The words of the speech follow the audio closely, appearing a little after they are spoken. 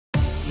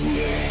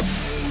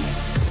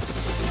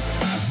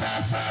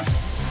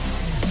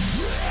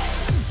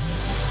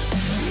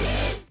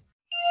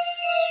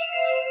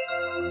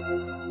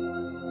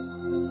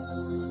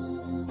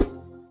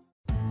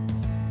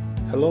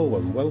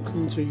and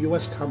welcome to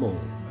US Camel.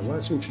 I'd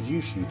like to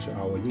introduce you to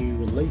our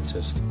new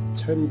latest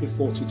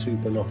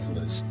 10x42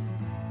 binoculars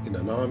in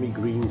an army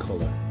green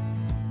colour.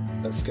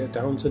 Let's get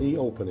down to the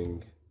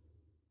opening.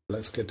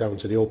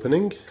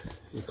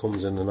 It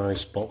comes in a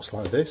nice box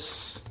like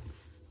this.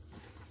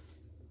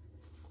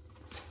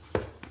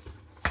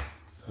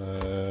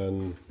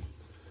 And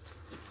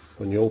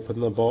when you open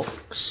the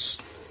box,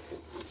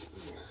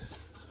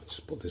 let's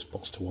put this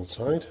box to one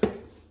side.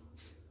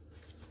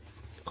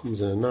 Comes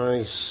in a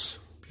nice,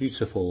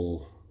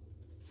 beautiful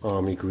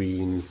army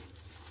green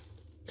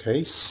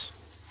case.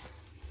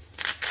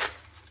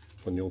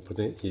 When you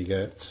open it, you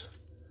get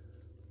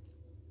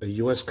a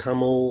US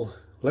Camel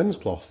lens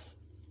cloth.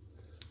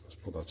 Let's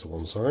put that to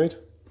one side.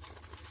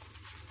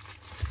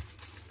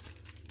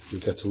 You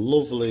get a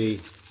lovely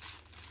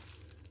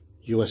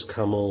US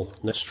Camel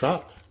neck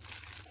strap.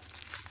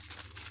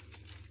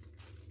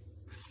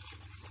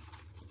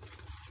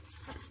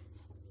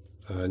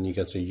 And you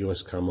get a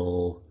US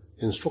Camel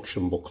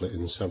instruction booklet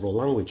in several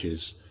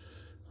languages,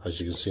 as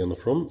you can see on the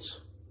front,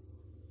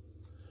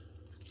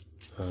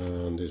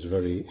 and it's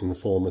very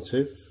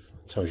informative.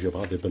 It tells you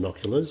about the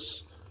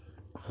binoculars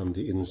and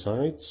the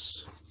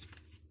insides.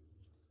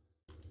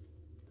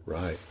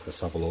 Right,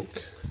 let's have a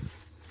look.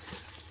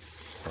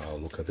 Wow,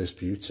 look at this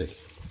beauty.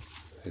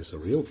 It's a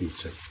real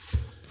beauty.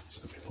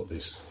 So let me put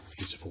this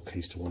beautiful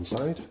case to one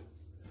side. Comes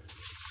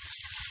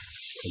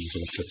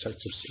with a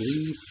protective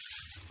sleeve.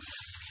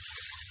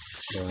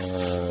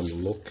 And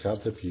look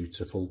at the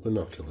beautiful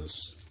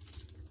binoculars.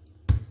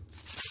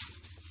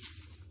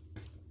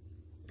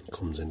 It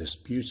comes in this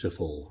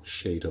beautiful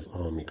shade of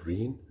army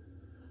green.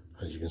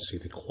 As you can see,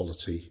 the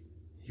quality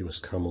US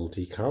Camel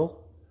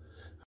decal.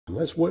 And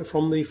let's work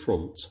from the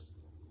front.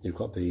 You've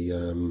got the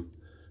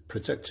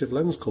protective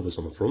lens covers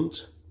on the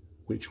front,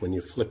 which when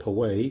you flip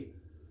away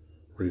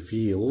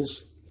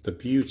reveals the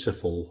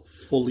beautiful,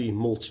 fully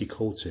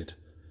multi-coated,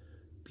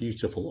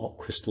 beautiful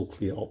crystal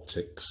clear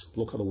optics.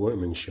 Look at the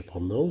workmanship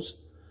on those.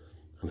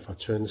 And if I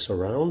turn this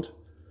around,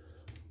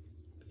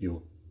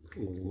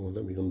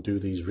 let me undo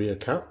these rear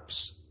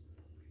caps.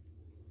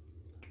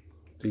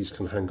 These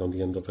can hang on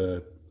the end of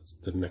the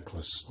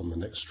necklace on the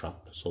neck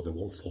strap, so they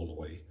won't fall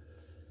away.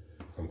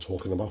 I'm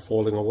talking about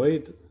falling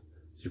away.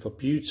 You've got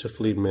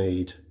beautifully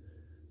made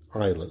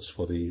eyelets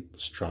for the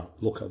strap.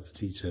 Look at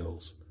the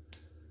details.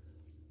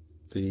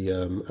 The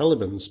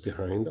elements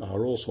behind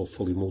are also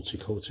fully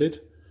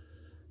multi-coated.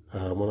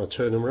 When I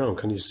turn them around,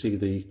 can you see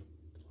the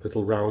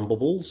little round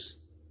bubbles?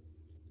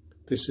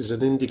 This is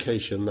an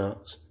indication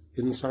that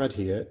inside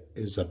here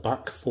is a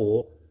back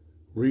 4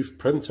 roof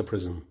printer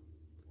prism,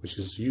 which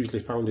is usually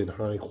found in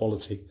high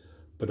quality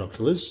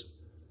binoculars.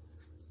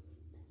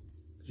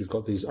 You've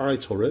got these eye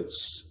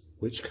turrets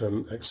which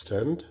can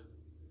extend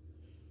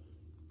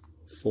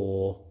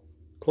for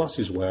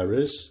glasses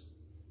wearers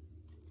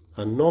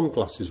and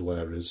non-glasses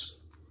wearers.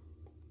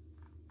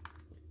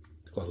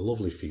 They've got a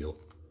lovely feel.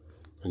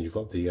 And you've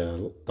got the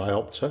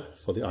diopter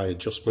for the eye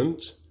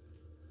adjustment.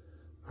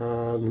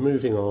 And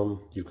moving on,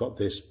 you've got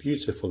this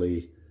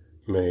beautifully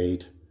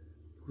made,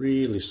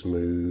 really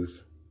smooth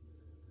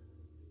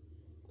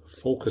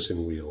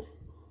focusing wheel.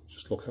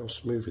 Just look how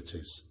smooth it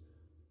is.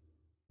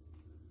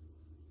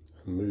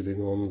 And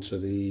moving on to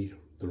the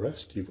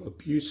rest, you've got a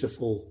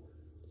beautiful,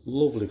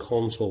 lovely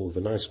console with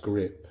a nice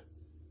grip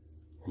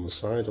on the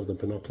side of the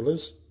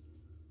binoculars.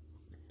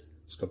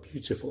 It's got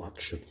beautiful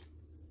action.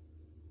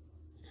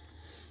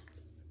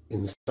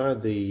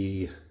 Inside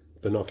the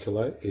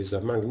binocular is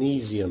a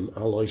magnesium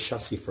alloy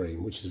chassis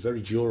frame, which is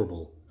very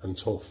durable and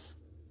tough.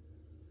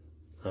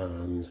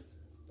 And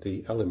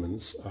the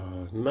elements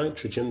are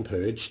nitrogen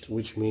purged,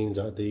 which means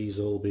that these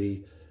will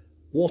be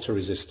water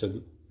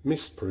resistant,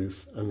 mist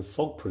proof and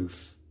fog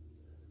proof.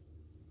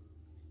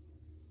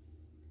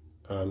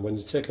 And when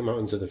you take them out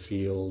into the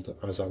field,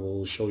 as I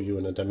will show you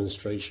in a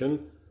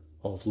demonstration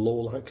of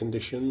low light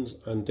conditions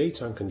and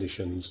daytime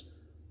conditions,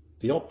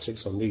 the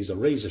optics on these are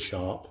razor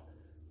sharp,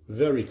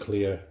 very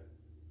clear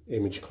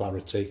image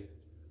clarity.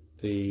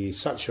 The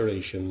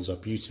saturations are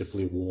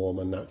beautifully warm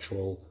and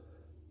natural,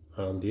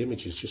 and the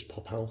images just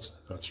pop out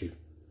at you.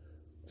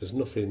 There's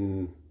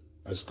nothing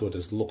as good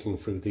as looking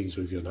through these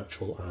with your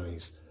natural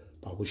eyes.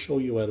 But I will show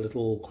you a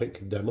little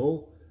quick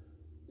demo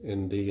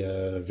in the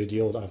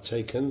video that I've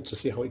taken to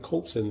see how it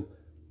copes in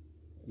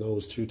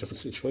those two different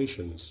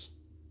situations.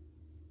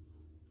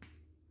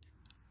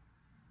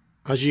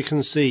 As you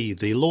can see,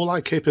 the low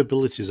light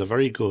capabilities are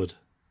very good.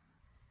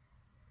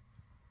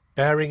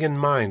 Bearing in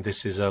mind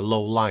this is a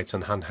low light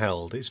and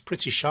handheld, it's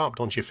pretty sharp,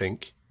 don't you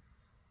think?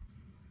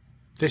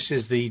 This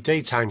is the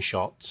daytime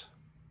shot.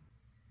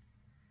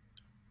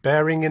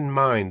 Bearing in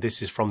mind this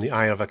is from the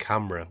eye of a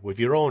camera, with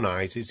your own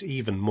eyes it's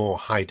even more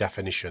high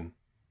definition.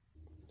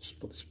 Just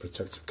put these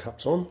protective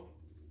caps on.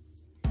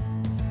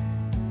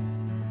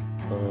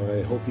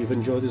 I hope you've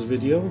enjoyed this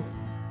video.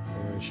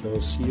 I shall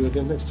see you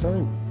again next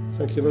time.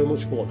 Thank you very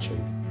much for watching.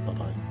 Bye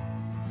bye.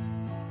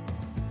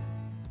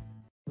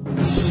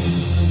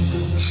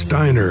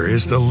 Steiner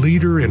is the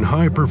leader in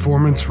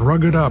high-performance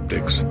rugged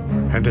optics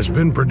and has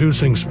been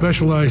producing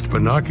specialized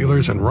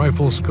binoculars and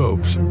rifle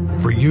scopes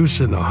for use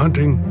in the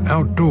hunting,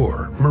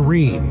 outdoor,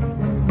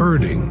 marine,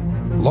 birding,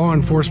 law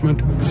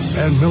enforcement,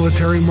 and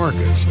military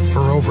markets for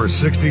over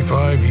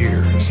 65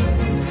 years.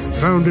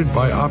 Founded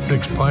by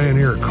optics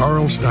pioneer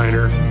Carl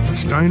Steiner,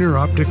 Steiner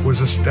Optic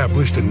was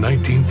established in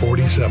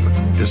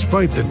 1947.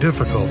 Despite the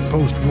difficult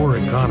post-war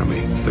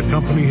economy, the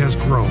company has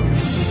grown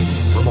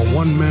from a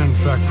one-man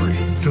factory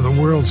to the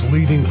world's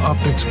leading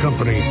optics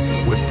company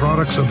with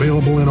products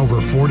available in over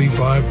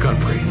 45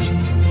 countries.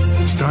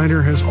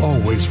 Steiner has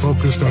always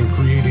focused on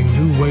creating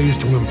new ways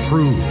to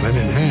improve and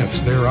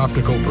enhance their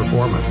optical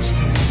performance.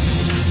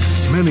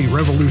 Many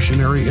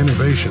revolutionary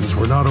innovations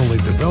were not only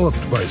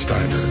developed by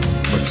Steiner,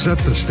 but set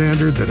the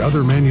standard that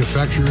other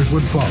manufacturers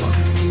would follow.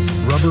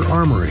 Rubber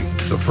armoring,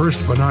 the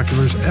first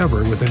binoculars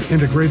ever with an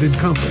integrated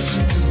compass,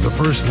 the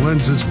first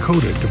lenses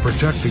coated to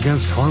protect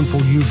against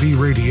harmful UV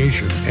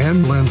radiation,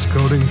 and lens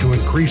coating to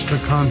increase the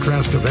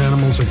contrast of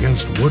animals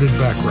against wooded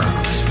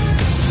backgrounds.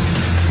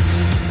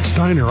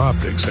 Steiner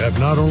Optics have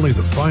not only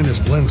the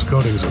finest lens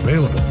coatings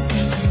available,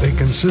 they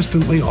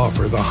consistently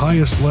offer the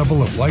highest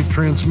level of light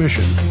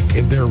transmission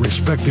in their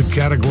respective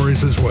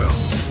categories as well.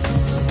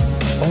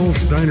 All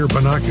Steiner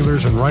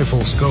binoculars and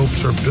rifle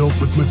scopes are built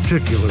with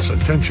meticulous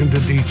attention to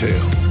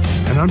detail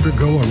and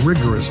undergo a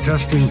rigorous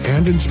testing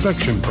and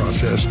inspection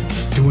process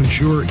to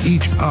ensure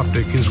each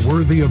optic is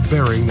worthy of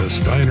bearing the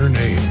Steiner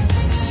name.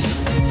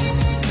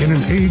 In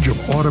an age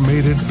of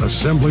automated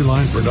assembly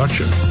line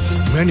production,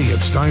 many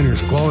of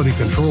Steiner's quality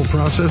control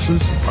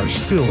processes are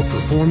still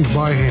performed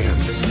by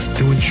hand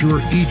to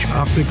ensure each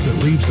optic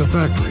that leaves the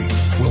factory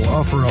will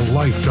offer a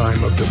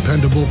lifetime of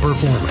dependable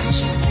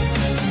performance.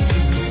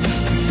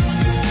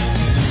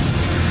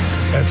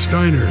 At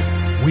Steiner,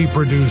 we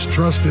produce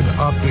trusted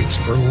optics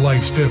for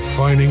life's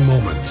defining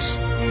moments.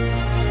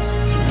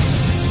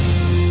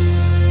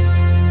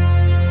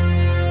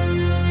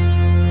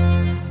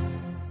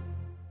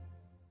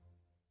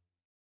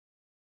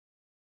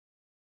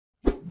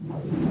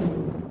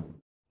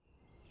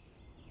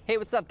 Hey,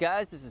 what's up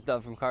guys? This is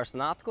Doug from Carson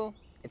Optical,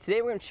 and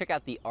today we're going to check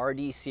out the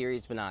RD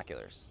series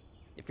binoculars.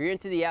 If you're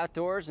into the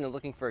outdoors and are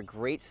looking for a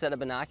great set of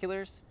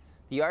binoculars,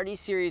 the RD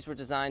series were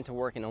designed to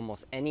work in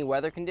almost any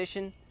weather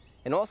condition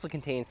and also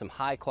contain some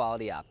high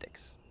quality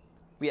optics.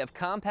 We have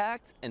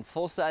compact and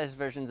full-size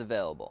versions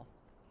available.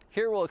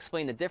 Here we'll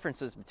explain the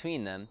differences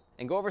between them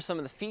and go over some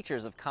of the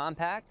features of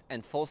compact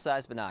and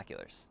full-size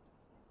binoculars.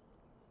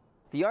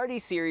 The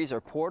RD series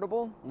are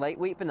portable,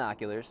 lightweight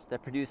binoculars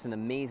that produce an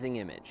amazing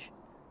image.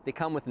 They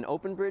come with an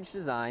open bridge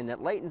design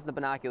that lightens the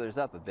binoculars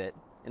up a bit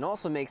and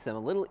also makes them a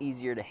little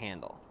easier to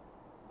handle.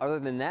 Other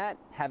than that,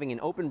 having an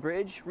open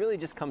bridge really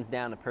just comes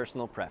down to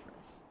personal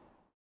preference.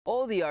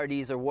 All of the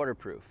RDs are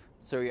waterproof,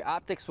 so your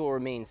optics will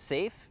remain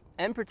safe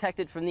and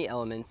protected from the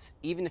elements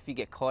even if you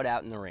get caught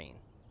out in the rain.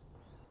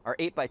 Our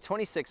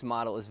 8x26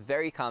 model is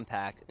very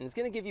compact and is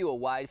going to give you a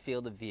wide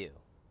field of view.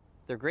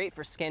 They're great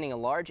for scanning a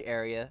large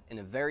area in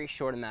a very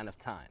short amount of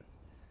time.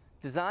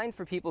 Designed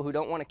for people who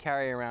don't want to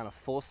carry around a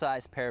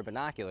full-size pair of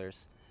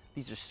binoculars,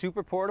 these are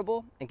super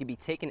portable and can be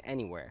taken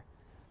anywhere.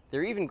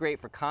 They're even great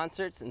for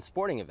concerts and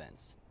sporting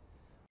events.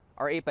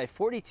 Our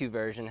 8x42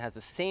 version has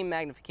the same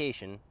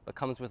magnification but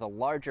comes with a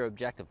larger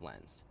objective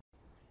lens.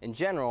 In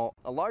general,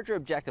 a larger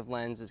objective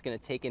lens is going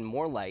to take in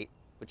more light,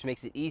 which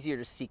makes it easier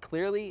to see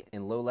clearly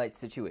in low light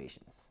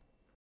situations.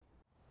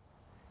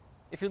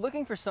 If you're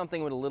looking for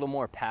something with a little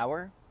more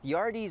power, the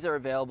RDs are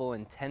available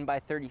in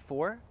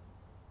 10x34,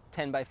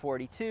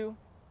 10x42,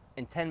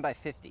 and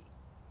 10x50.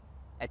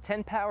 At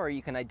 10 power,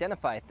 you can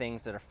identify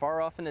things that are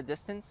far off in the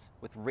distance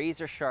with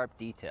razor-sharp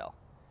detail.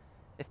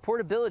 If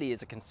portability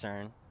is a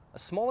concern, a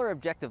smaller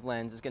objective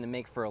lens is going to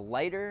make for a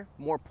lighter,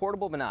 more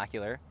portable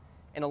binocular,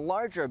 and a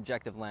larger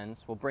objective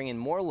lens will bring in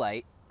more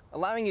light,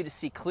 allowing you to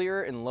see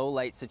clearer in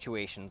low-light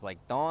situations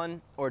like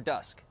dawn or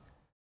dusk.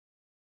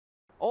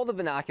 All the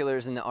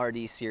binoculars in the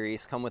RD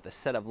series come with a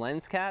set of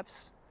lens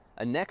caps,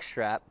 a neck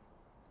strap,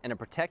 and a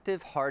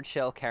protective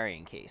hard-shell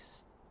carrying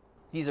case.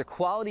 These are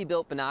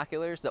quality-built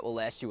binoculars that will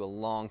last you a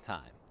long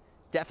time.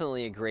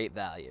 Definitely a great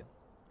value.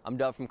 I'm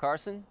Doug from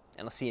Carson,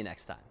 and I'll see you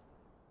next time.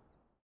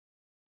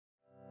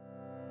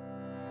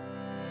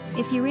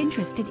 If you're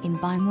interested in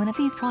buying one of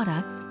these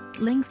products,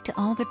 links to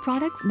all the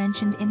products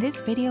mentioned in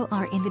this video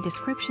are in the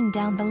description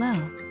down below.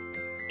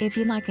 If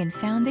you like and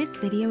found this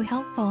video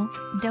helpful,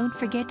 don't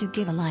forget to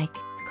give a like,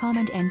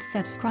 comment and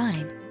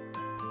subscribe.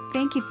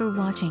 Thank you for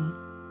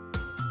watching.